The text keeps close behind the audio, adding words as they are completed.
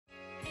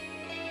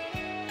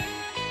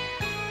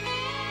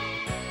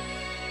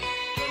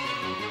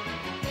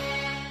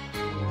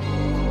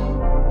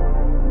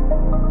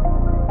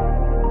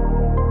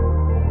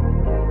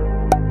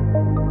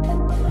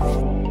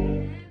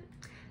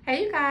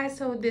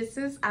so this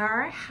is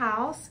our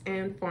house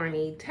in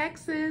Forney,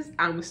 Texas.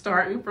 I'm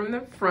starting from the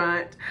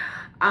front.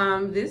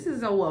 This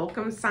is a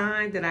welcome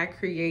sign that I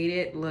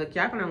created. Look,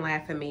 y'all gonna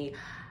laugh at me.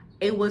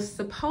 It was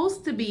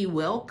supposed to be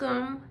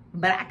welcome,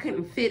 but I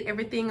couldn't fit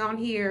everything on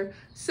here.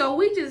 So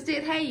we just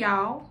did, hey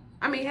y'all.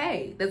 I mean,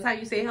 hey, that's how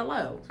you say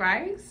hello,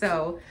 right?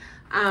 So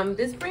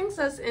this brings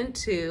us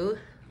into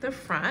the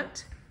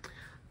front.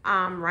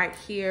 Right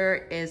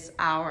here is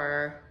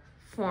our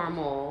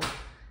formal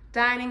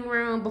dining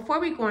room.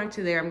 Before we go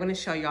into there, I'm going to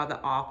show y'all the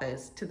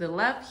office. To the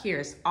left here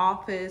is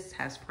office,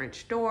 has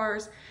French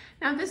doors.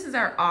 Now this is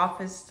our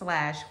office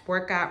slash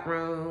workout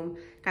room.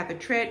 Got the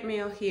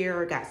treadmill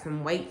here, got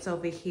some weights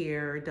over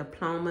here,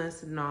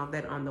 diplomas and all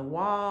that on the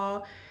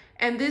wall.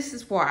 And this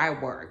is where I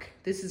work.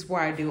 This is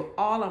where I do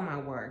all of my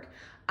work.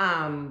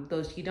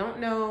 Those you don't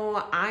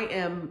know, I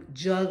am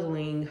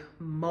juggling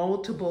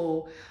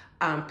multiple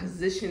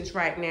positions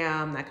right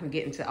now. I'm not gonna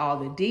get into all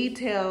the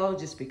detail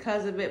just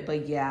because of it,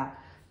 but yeah,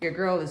 your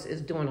girl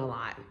is doing a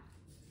lot.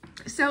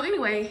 So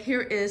anyway,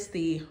 here is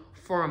the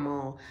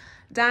formal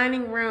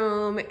dining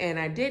room, and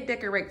I did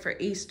decorate for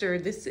Easter.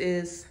 This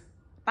is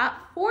about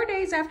 4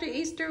 days after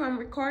Easter I'm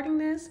recording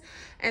this.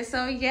 And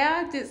so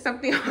yeah, I did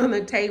something on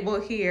the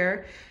table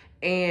here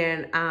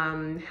and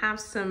have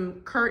some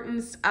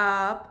curtains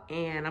up,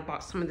 and I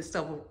bought some of the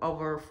stuff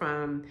over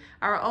from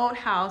our old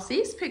house.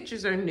 These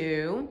pictures are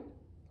new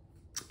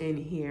in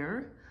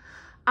here.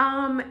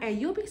 And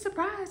you'll be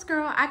surprised,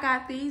 girl, I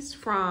got these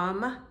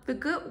from the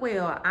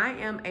Goodwill. I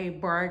am a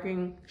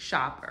bargain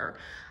shopper.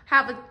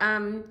 Have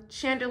a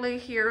chandelier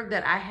here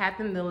that I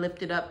happened to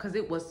lift it up because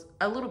it was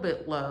a little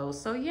bit low.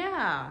 So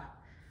yeah,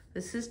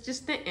 this is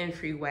just the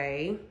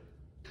entryway.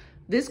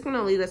 This is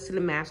gonna lead us to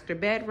the master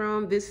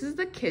bedroom. This is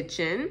the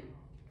kitchen,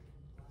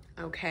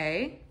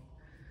 okay?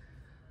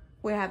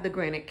 We have the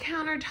granite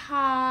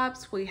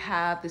countertops. We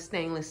have the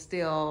stainless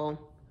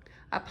steel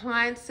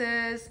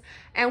appliances,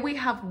 and we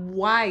have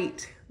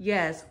white,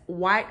 yes,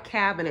 white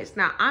cabinets.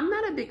 Now, I'm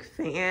not a big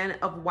fan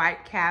of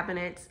white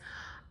cabinets,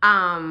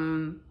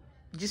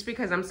 just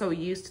because I'm so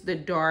used to the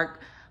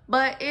dark,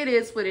 but it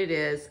is what it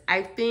is.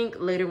 I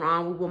think later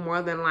on we will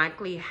more than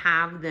likely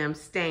have them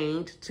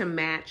stained to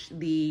match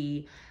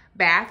the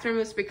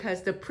bathrooms,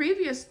 because the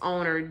previous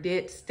owner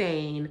did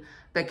stain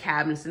the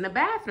cabinets in the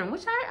bathroom,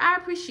 which I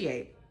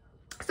appreciate.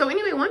 So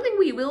anyway, one thing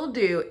we will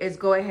do is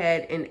go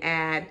ahead and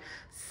add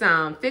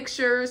some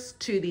fixtures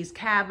to these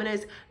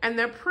cabinets, and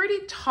they're pretty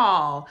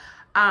tall.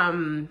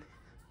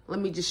 Let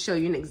me just show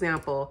you an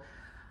example.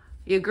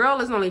 Your girl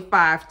is only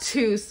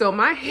 5'2", so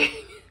my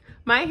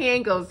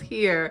hand goes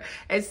here,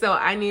 and so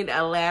I need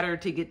a ladder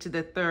to get to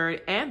the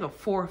third and the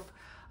fourth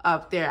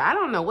up there. I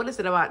don't know, what is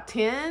it, about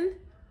 10?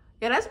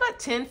 Yeah, that's about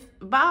 10,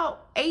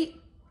 about 8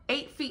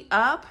 feet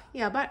up.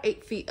 Yeah, about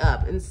 8 feet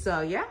up. And so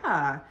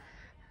yeah,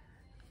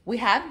 we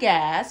have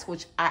gas,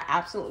 which I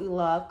absolutely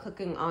love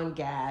cooking on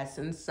gas.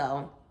 And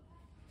so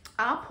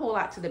I'll pull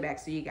out to the back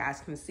so you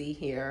guys can see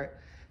here.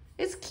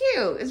 It's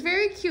cute. It's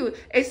very cute.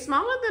 It's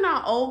smaller than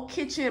our old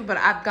kitchen, but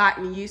I've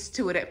gotten used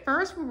to it. At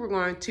first, we were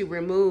going to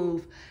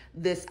remove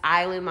this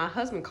island. My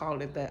husband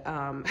called it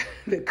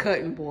the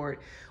cutting board.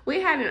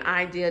 We had an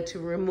idea to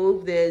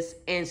remove this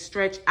and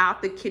stretch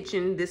out the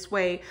kitchen this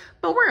way,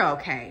 but we're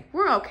okay.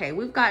 We're okay.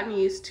 We've gotten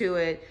used to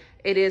it.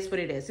 It is what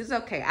it is. It's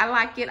okay. I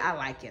like it. I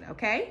like it.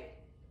 Okay.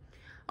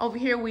 Over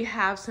here, we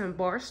have some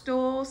bar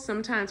stools.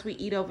 Sometimes we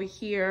eat over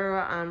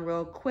here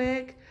real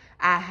quick.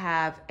 I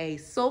have a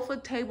sofa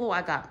table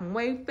I got from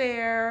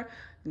Wayfair.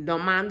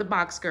 Don't mind the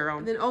box, girl.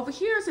 And then over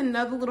here is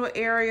another little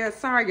area.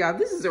 Sorry, y'all.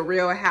 This is a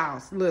real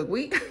house. Look,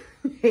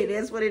 it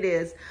is what it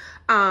is.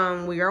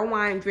 We are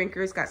wine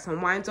drinkers. Got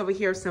some wines over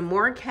here. Some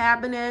more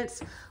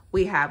cabinets.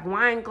 We have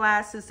wine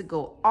glasses that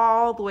go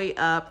all the way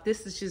up.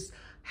 This is just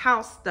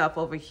house stuff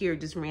over here,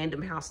 just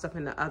random house stuff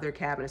in the other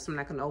cabinets. So I'm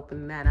not gonna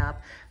open that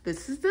up.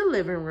 This is the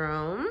living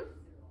room.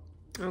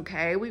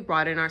 Okay, we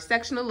brought in our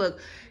sectional. Look,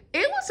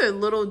 it was a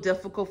little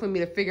difficult for me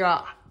to figure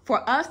out,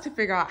 for us to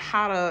figure out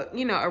how to,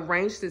 you know,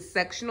 arrange this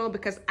sectional,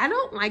 because I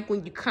don't like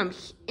when you come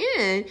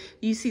in,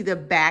 you see the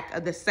back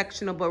of the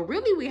sectional, but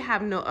really we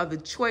have no other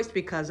choice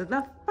because of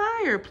the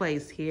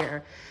fireplace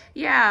here.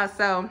 Yeah,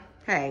 so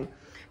hey,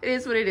 it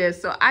is what it is.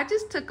 So I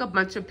just took a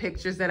bunch of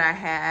pictures that I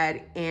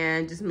had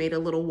and just made a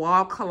little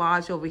wall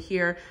collage over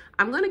here.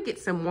 I'm gonna get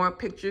some more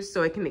pictures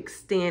so it can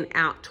extend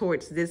out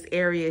towards this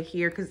area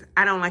here, because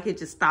I don't like it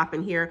just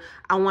stopping here.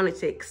 I want it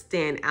to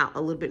extend out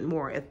a little bit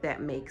more, if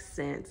that makes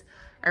sense.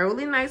 A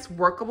really nice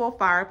workable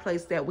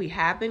fireplace that we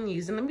have been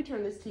using. Let me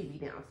turn this TV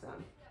down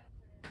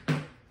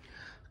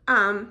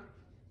some.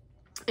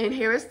 And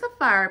here is the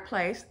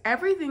fireplace.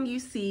 Everything you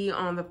see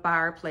on the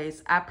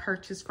fireplace, I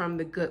purchased from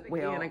the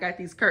Goodwill. And I got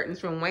these curtains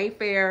from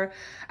Wayfair.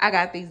 I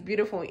got these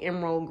beautiful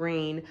emerald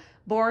green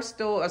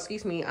footstools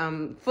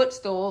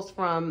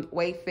from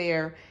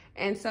Wayfair.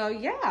 And so,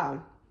 yeah.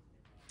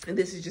 And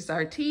this is just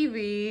our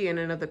TV and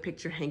another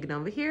picture hanging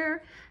over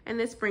here. And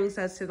this brings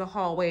us to the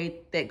hallway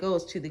that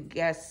goes to the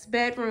guest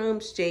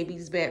bedrooms,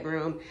 JB's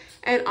bedroom,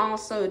 and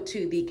also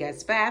to the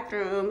guest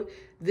bathroom.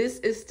 This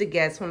is the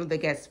guest, one of the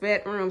guest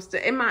bedrooms.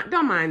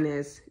 Don't mind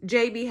this.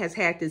 JB has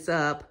had this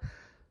up.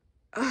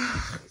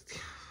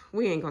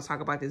 We ain't gonna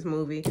talk about this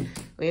movie.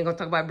 We ain't gonna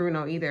talk about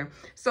Bruno either.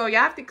 So y'all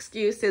have to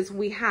excuse this.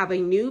 We have a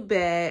new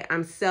bed.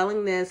 I'm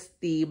selling this.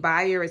 The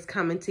buyer is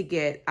coming to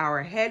get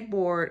our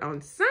headboard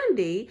on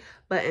Sunday.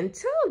 But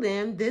until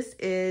then, this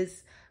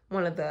is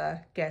one of the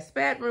guest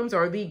bedrooms,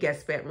 or the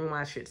guest bedroom,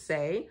 I should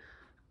say.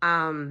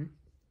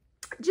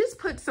 Just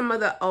put some of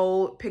the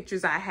old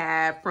pictures I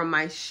have from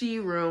my she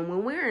room.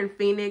 When we were in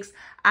Phoenix,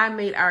 I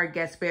made our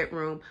guest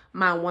bedroom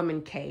my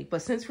woman cave.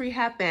 But since we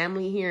have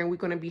family here and we're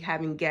going to be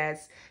having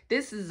guests,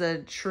 this is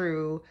a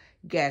true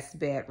guest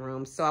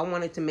bedroom. So I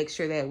wanted to make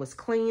sure that it was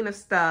clean of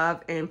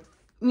stuff and,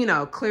 you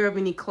know, clear of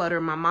any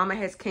clutter. My mama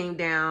has came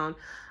down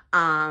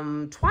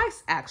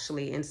twice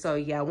actually. And so,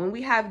 yeah, when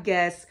we have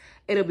guests,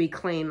 it'll be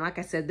clean. Like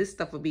I said, this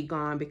stuff will be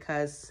gone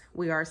because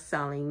we are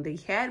selling the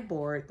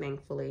headboard,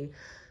 thankfully.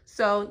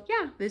 So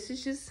yeah, this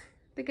is just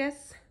the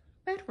guest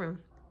bedroom.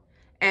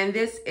 And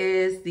this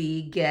is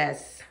the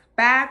guest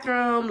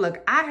bathroom.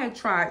 Look, I have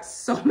tried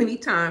so many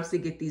times to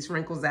get these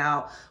wrinkles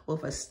out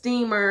with a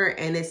steamer,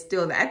 and it's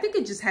still there. I think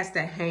it just has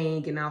to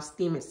hang and I'll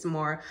steam it some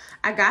more.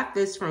 I got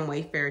this from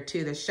Wayfair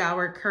too, the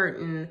shower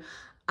curtain.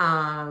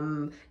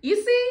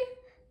 You see?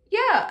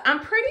 Yeah,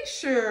 I'm pretty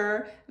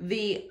sure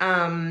the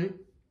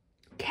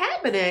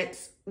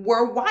cabinets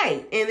were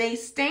white and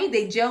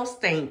they gel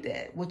stained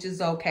it, which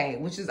is okay,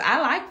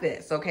 I like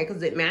this, okay,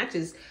 because it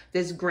matches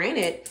this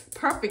granite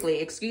perfectly.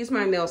 Excuse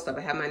my nail stuff.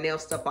 I have my nail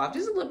stuff off.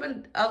 Just a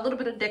little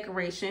bit of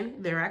decoration.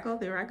 There I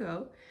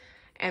go.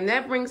 And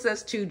that brings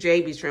us to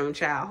JB's room,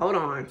 child. Hold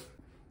on.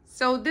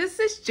 So this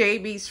is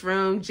JB's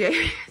room.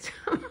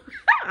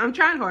 I'm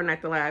trying hard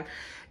not to laugh.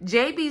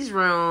 JB's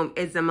room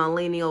is a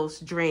millennial's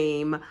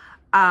dream.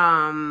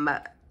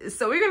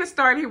 So we're going to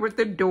start here with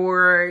the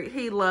door.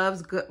 He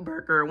loves Good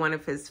Burger, one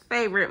of his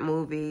favorite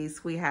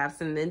movies. We have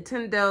some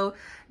Nintendo.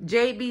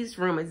 JB's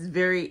room is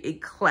very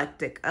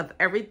eclectic of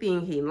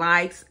everything he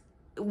likes.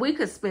 We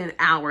could spend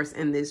hours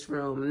in this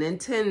room.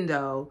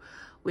 Nintendo.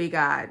 We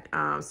got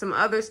some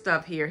other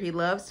stuff here. He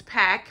loves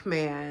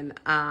Pac-Man.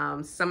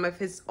 Some of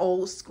his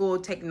old school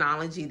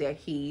technology that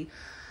he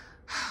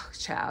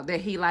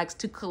likes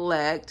to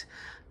collect.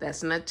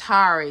 That's an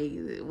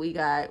Atari. We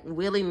got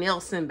Willie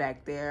Nelson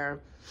back there.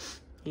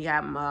 You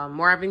got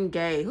Marvin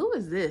Gaye. Who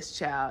is this,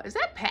 child? Is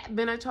that Pat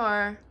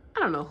Benatar? I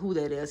don't know who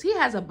that is. He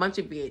has a bunch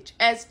of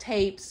VHS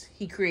tapes.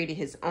 He created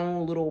his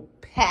own little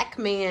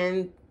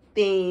Pac-Man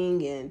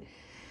thing. And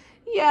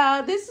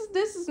yeah, this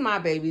is my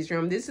baby's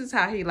room. This is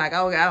how he like,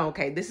 oh,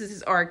 okay, this is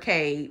his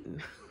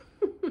arcade.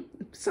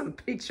 Some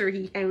picture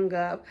he hung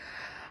up.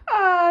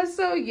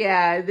 So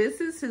yeah, this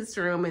is his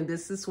room and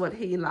this is what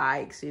he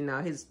likes. You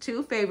know, his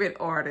two favorite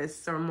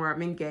artists are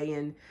Marvin Gaye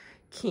and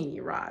Kenny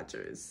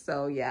Rogers.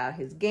 So yeah,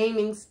 his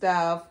gaming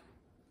stuff.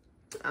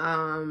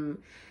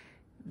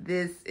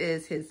 This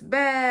is his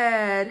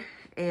bed,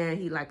 and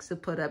he likes to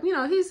put up, you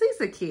know, he's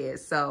a kid.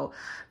 So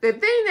the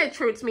thing that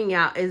trips me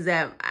out is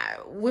that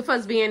with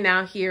us being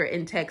now here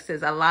in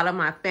Texas, a lot of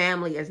my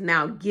family is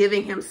now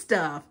giving him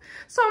stuff.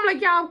 So I'm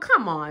like, y'all,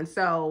 come on.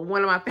 So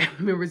one of my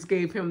family members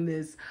gave him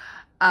this,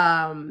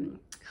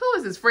 who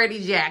is this?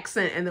 Freddie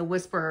Jackson and the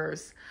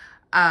Whisperers,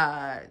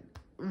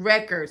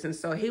 records. And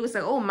so he was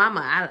like, oh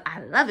mama,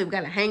 I love it,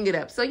 gotta hang it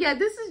up. So yeah,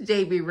 this is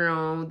JB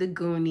room, the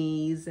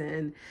Goonies,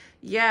 and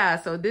yeah,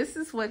 so this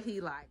is what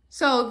he likes.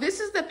 So this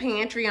is the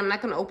pantry. I'm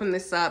not gonna open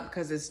this up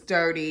because it's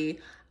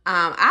dirty.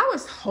 I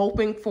was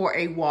hoping for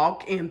a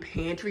walk-in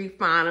pantry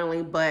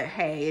finally, but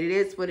hey, it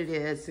is what it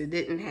is. It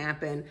didn't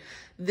happen.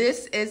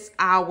 This is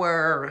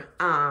our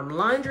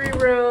laundry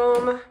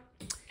room.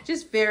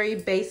 Just very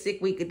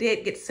basic. We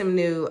did get some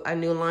a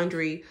new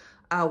laundry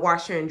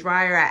washer and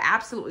dryer. I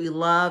absolutely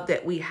love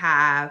that we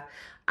have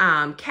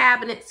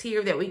cabinets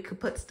here that we could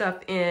put stuff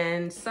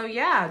in. So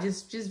yeah,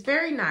 just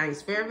very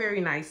nice,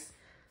 very nice.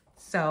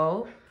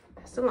 So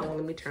so long,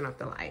 let me turn off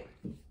the light.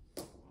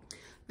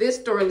 This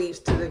door leads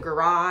to the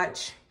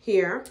garage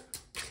here,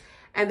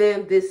 and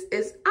then this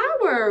is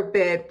our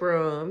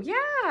bedroom.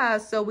 Yeah,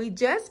 so we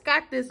just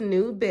got this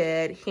new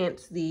bed,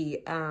 hence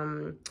the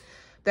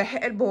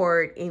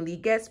headboard in the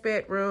guest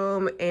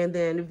bedroom. And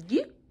then if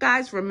you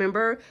guys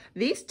remember,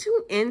 these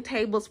two end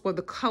tables were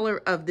the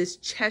color of this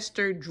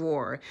Chester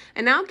drawer,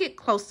 and I'll get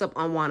close up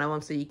on one of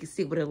them so you can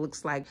see what it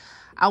looks like.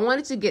 I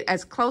wanted to get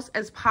as close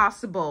as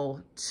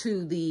possible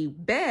to the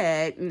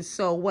bed, and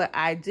so what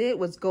I did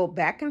was go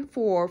back and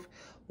forth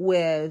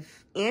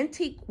with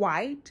antique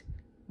white,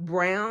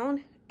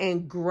 brown,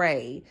 and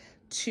gray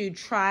to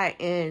try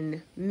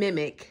and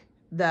mimic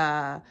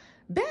the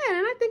bed,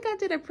 and I think I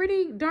did a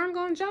pretty darn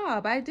good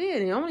job. I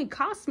did. It only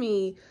cost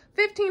me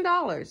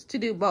 $15 to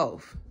do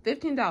both.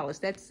 $15,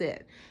 that's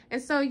it.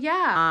 And so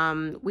yeah,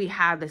 we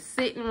have the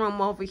sitting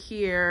room over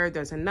here.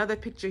 There's another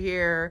picture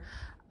here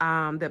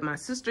that my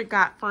sister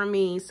got for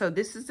me. So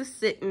this is the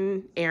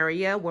sitting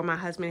area where my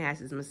husband has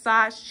his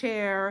massage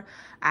chair.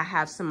 I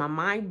have some of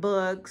my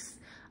books,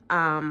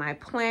 my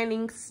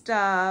planning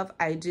stuff.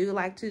 I do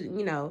like to,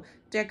 you know,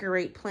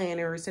 decorate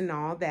planners and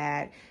all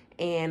that.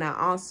 And I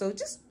also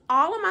just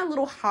all of my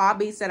little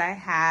hobbies that I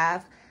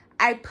have,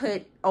 I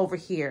put over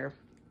here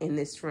in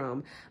this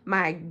room.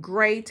 My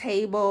gray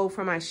table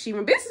for my she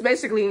room. This is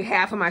basically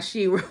half of my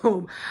she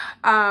room.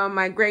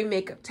 My gray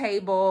makeup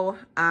table.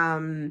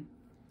 And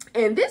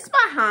this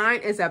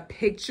behind is a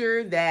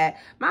picture that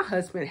my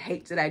husband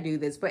hates that I do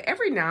this, but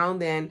every now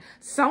and then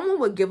someone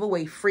would give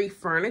away free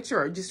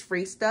furniture or just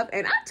free stuff.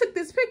 And I took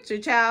this picture,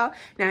 child.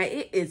 Now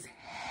it is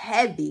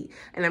heavy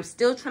and I'm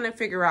still trying to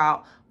figure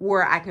out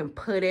where I can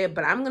put it,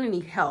 but I'm going to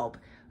need help.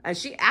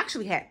 She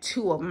actually had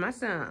 2 of them. I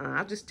said,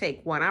 I'll just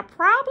take one. I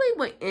probably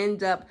would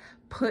end up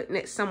putting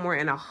it somewhere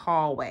in a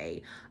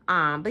hallway.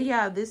 But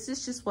yeah, this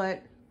is just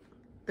what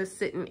the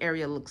sitting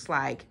area looks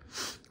like.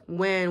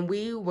 When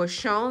we were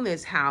shown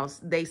this house,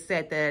 they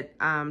said that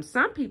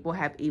some people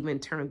have even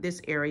turned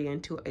this area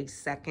into a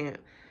second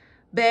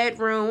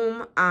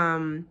bedroom.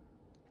 Or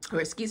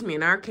excuse me,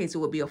 in our case, it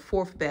would be a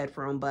 4th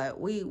bedroom, but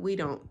we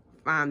don't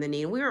find the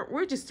need.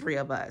 We're just 3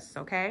 of us,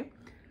 okay?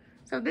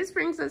 So this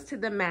brings us to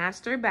the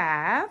master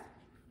bath.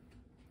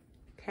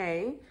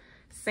 Okay,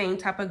 same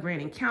type of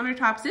granite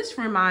countertops. This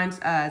reminds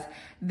us,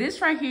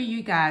 this right here,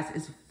 you guys,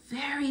 is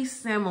very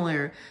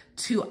similar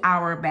to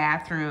our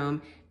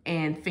bathroom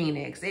in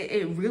Phoenix.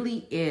 It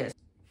really is.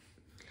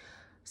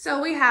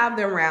 So we have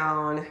the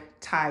round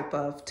type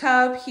of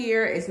tub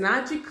here. It's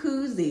not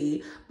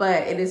jacuzzi,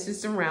 but it is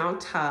just a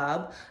round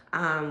tub.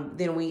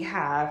 Then we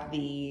have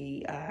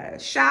the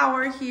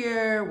shower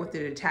here with the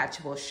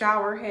detachable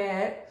shower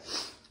head.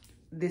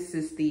 This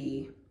is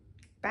the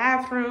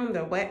bathroom,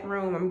 the wet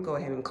room. I'm gonna go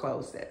ahead and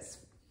close this.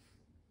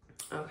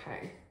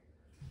 Okay.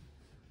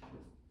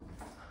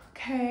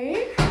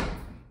 Okay.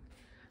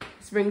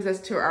 This brings us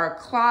to our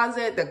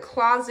closet. The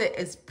closet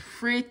is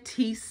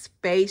pretty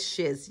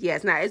spacious.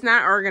 Yes, now it's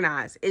not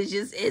organized. It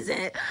just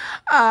isn't.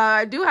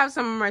 I do have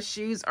some of my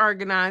shoes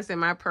organized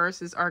and my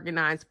purse is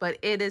organized, but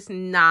it is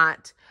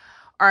not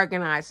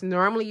organized.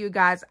 Normally, you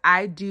guys,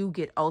 I do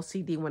get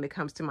OCD when it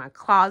comes to my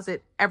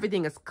closet.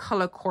 Everything is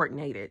color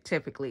coordinated.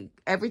 Typically,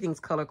 everything's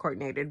color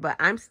coordinated, but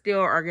I'm still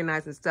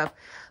organizing stuff.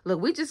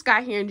 Look, we just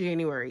got here in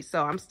January,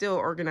 so I'm still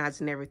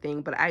organizing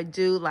everything, but I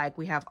do like,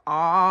 we have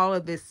all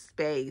of this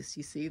space.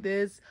 You see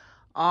this?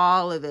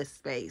 All of this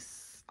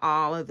space,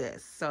 all of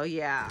this. So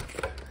yeah.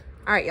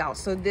 All right, y'all.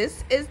 So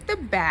this is the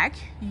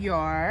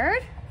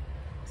backyard.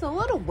 It's a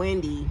little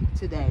windy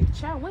today.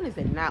 Child, when is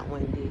it not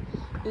windy?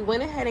 We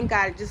went ahead and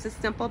got just a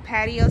simple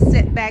patio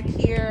set back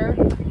here.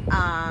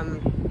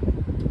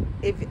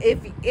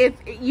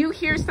 If you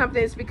hear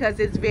something, it's because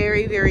it's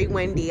very, very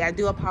windy. I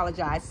do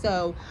apologize.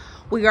 So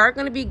we are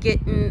going to be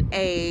getting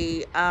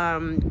a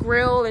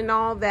grill and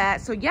all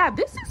that. So yeah,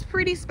 this is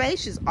pretty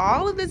spacious.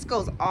 All of this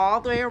goes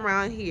all the way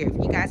around here. If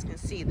you guys can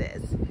see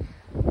this.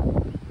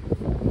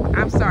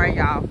 I'm sorry,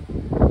 y'all.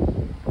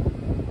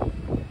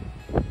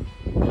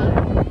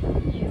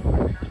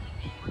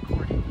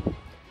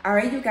 All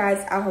right, you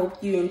guys, I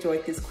hope you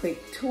enjoyed this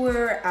quick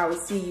tour. I will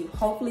see you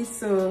hopefully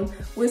soon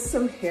with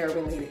some hair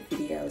related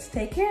videos.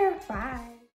 Take care. Bye.